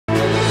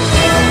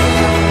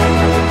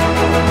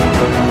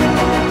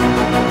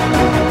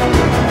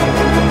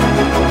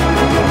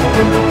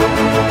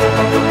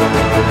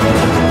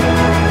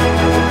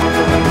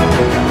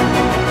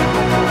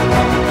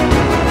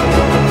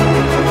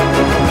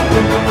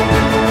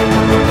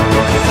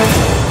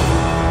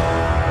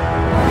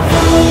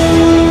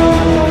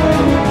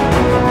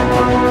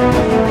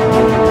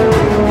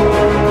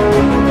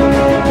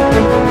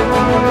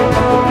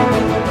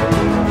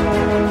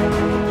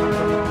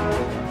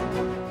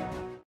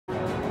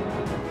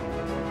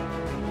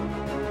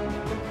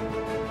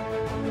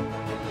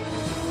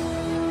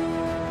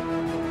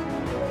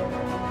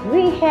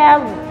We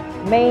have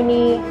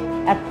many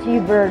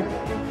achievers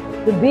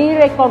to be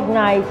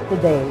recognized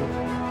today.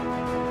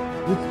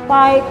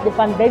 Despite the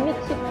pandemic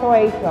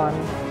situation,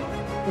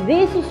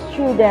 these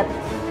students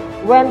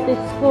went to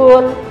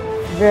school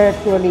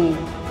virtually,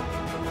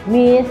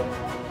 missed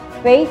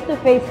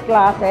face-to-face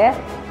classes,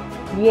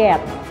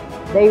 yet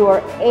they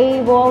were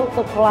able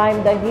to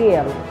climb the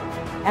hill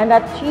and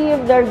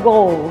achieve their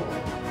goals.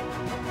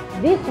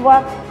 This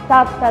was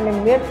such an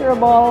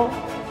immeasurable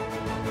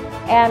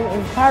and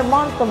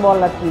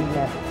insurmountable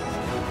achievement.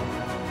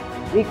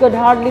 We could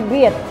hardly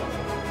beat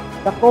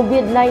the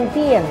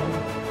COVID-19,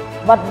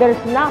 but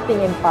there's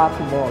nothing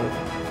impossible.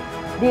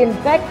 The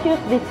infectious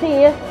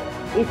disease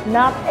is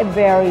not a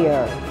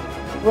barrier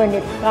when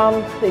it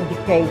comes to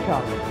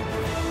education.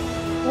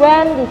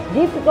 When this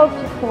difficult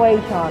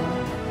situation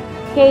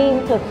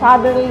came so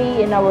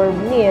suddenly in our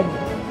midst,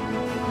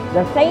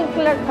 the St.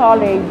 Clair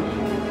College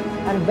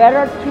and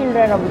better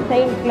children of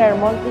St. Clair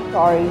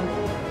Montessori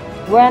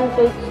went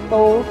to its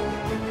toes,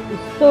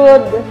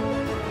 stood,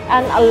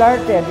 and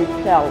alerted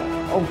itself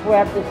of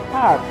where to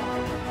start.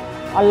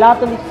 A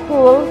lot of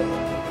schools,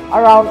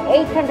 around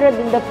 800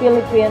 in the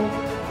Philippines,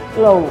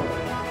 closed.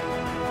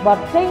 But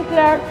St.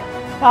 Clair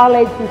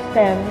College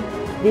system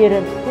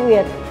didn't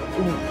quit.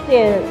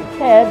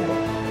 Instead,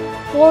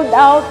 pulled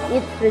out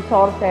its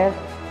resources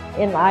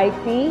in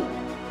IT,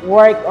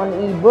 work on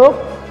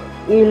e-books,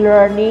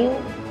 e-learning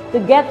to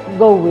get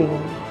going.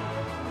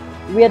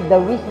 With the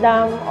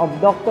wisdom of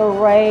Dr.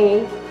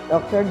 Ray,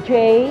 Dr.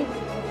 J,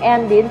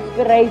 and the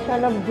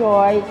inspiration of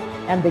Joy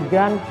and the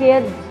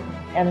grandkids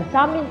and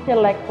some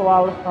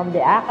intellectuals from the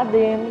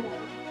Adalem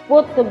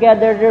put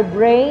together their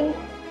brains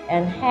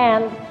and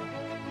hands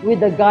with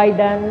the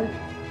guidance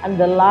and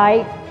the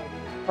light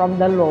from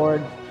the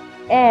Lord.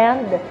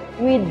 And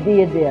we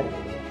did it.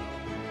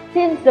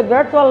 Since the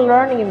virtual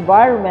learning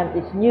environment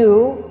is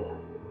new,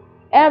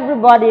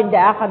 everybody in the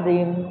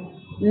Adalem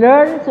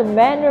learns so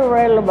many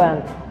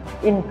relevant,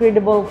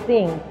 incredible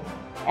things,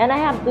 and I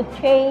have to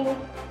change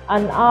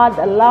and add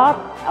a lot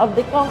of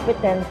the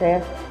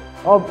competences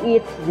of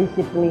each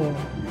discipline.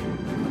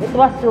 It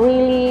was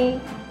really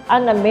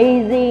an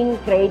amazing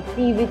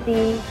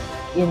creativity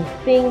in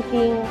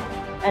thinking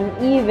and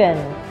even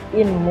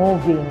in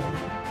moving.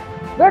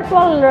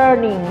 Virtual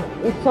learning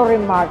is so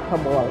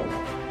remarkable,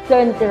 so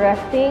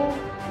interesting,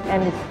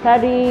 and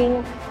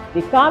studying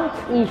becomes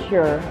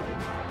easier.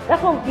 The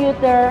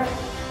computer,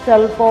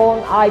 cell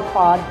phone,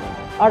 iPod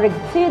are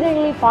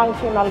exceedingly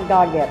functional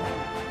gadgets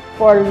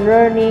for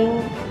learning,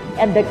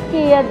 and the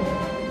kids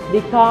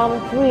become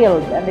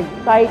thrilled and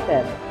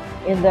excited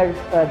in their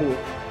studies.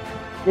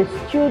 The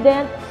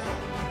students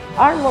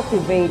are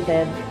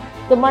motivated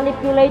to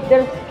manipulate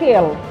their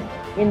skills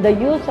in the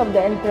use of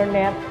the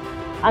internet,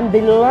 and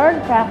they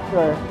learn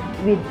faster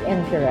with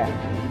interest.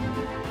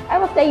 I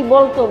was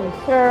able to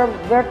observe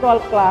virtual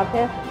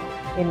classes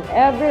in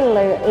every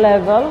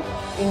level,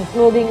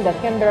 including the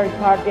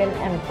kindergarten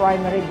and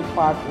primary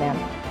department,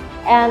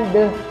 and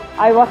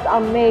I was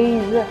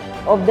amazed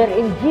of their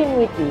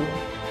ingenuity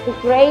to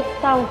create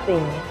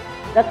something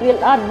that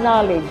will add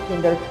knowledge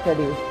in their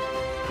studies.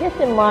 Just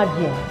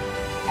imagine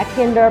a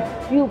kinder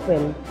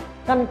pupil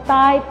can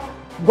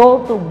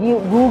go to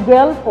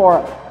Google for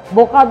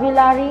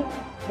vocabulary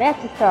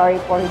necessary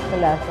for his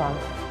lesson,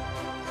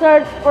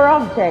 search for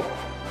objects,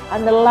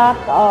 and a lot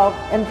of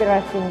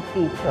interesting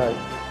features.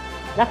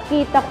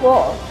 Nakita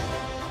ko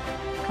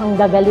ang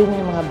gagaling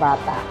ng mga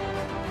bata.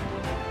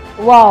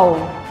 Wow!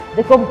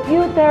 The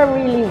computer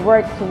really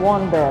works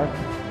wonders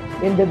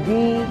in the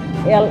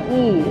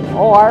VLE,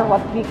 or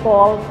what we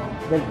call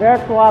the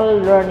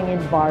virtual learning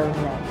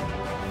environment.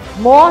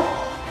 Most,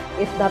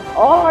 if not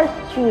all, our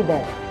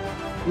students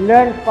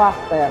learn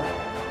faster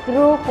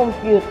through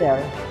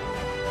computers.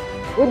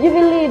 Would you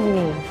believe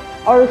me?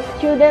 Our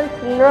students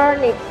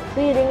learn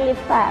exceedingly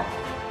fast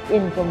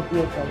in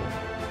computers.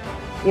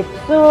 If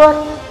soon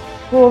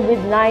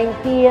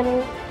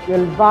COVID-19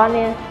 will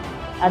vanish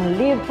and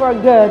leave for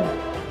good,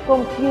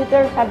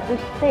 computers have to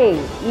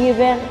stay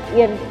even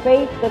in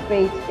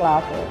face-to-face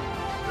classes.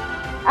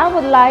 I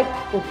would like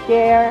to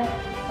share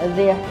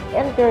this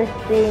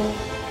interesting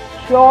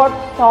short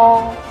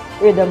song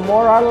with a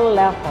moral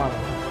lesson.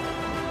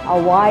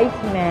 A wise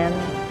man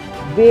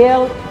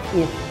built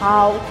his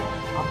house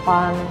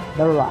upon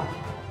the rock.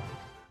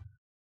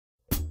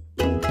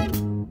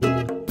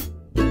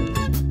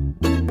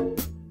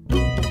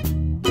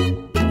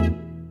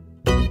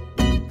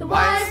 The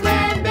wise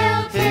man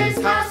built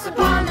his house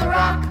upon the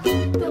rock.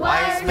 The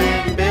wise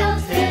man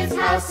built his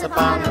house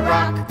upon the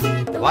rock.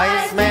 The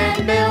wise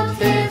man built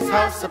his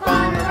house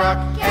upon the rock,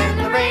 and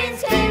the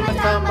rains came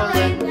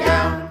a-tumbling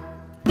down.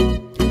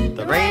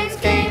 The rains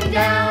came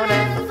down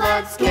and the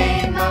floods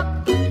came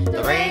up.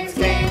 The rains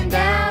came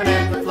down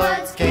and the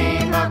floods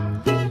came up.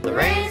 The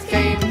rains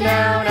came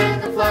down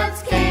and the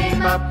floods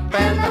came up,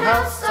 and the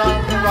house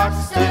on the rock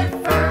stood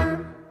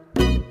firm.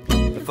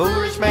 The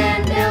foolish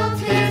man built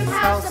his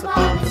house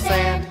upon the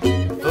sand.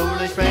 The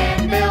foolish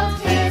man built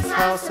his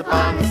house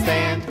upon the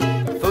sand.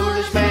 The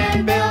foolish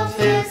man built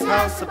his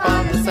house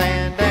upon the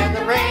sand, and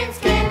the rains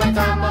came a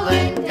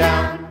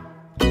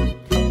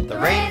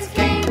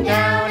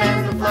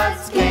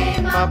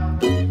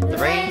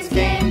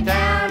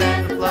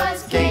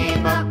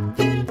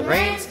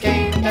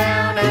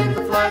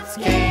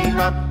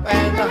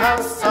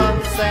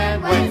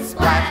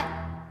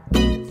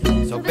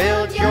So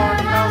build your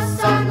house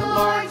on the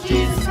Lord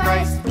Jesus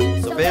Christ.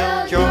 So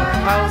build your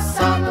house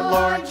on the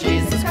Lord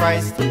Jesus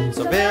Christ.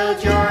 So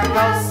build your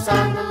house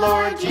on the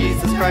Lord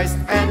Jesus Christ,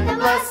 and the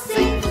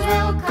blessings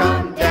will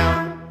come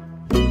down.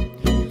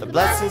 The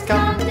blessings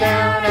come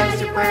down as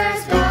your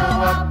prayers go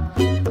up.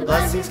 The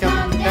blessings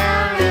come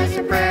down as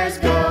your prayers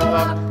go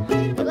up.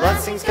 The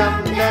blessings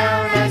come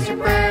down as your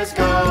prayers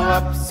go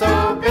up. So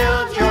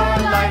build your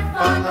life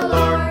on the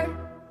Lord.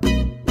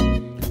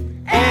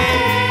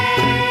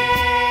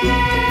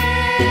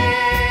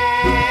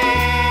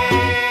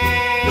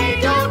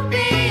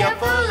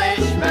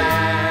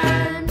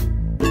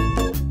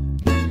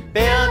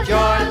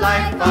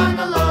 On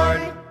the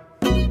Lord.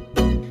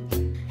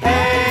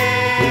 Hey,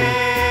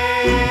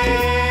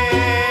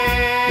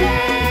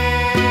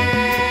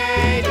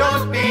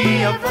 don't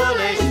be a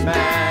foolish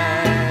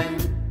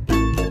man.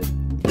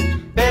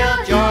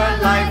 Build your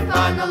life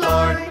on the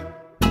Lord.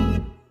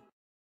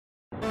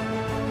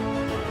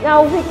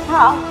 Now we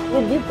come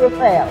with deep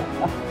repair.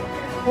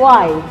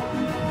 Why?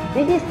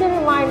 This is to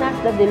remind us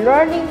that the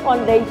learning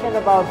foundation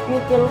of our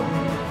pupils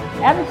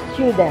and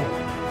students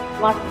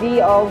must be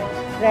of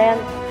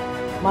strength,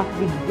 must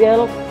be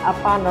built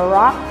upon a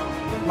rock,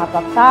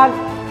 matatag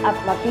at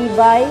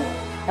matibay,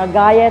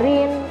 kagaya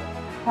rin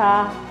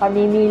sa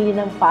pamimili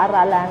ng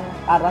paaralan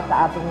para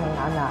sa ating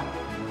mga anak.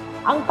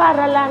 Ang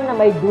paaralan na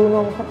may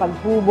dunong sa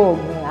paghubog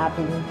ng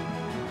ating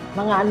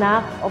mga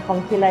anak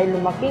upang sila'y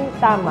lumaking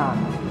tama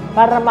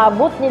para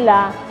maabot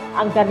nila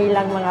ang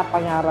kanilang mga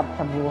pangarap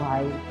sa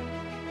buhay.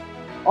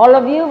 All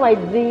of you, my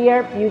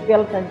dear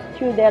pupils and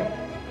students,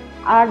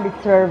 are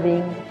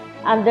deserving,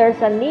 and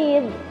there's a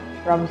need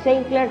from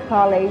St. Clair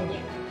College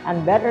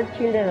and better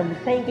children of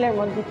St. Clair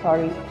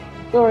Montessori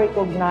to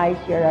recognize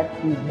your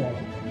achievements,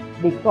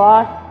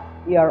 because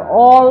you are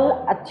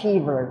all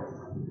achievers.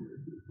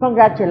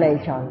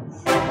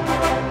 Congratulations.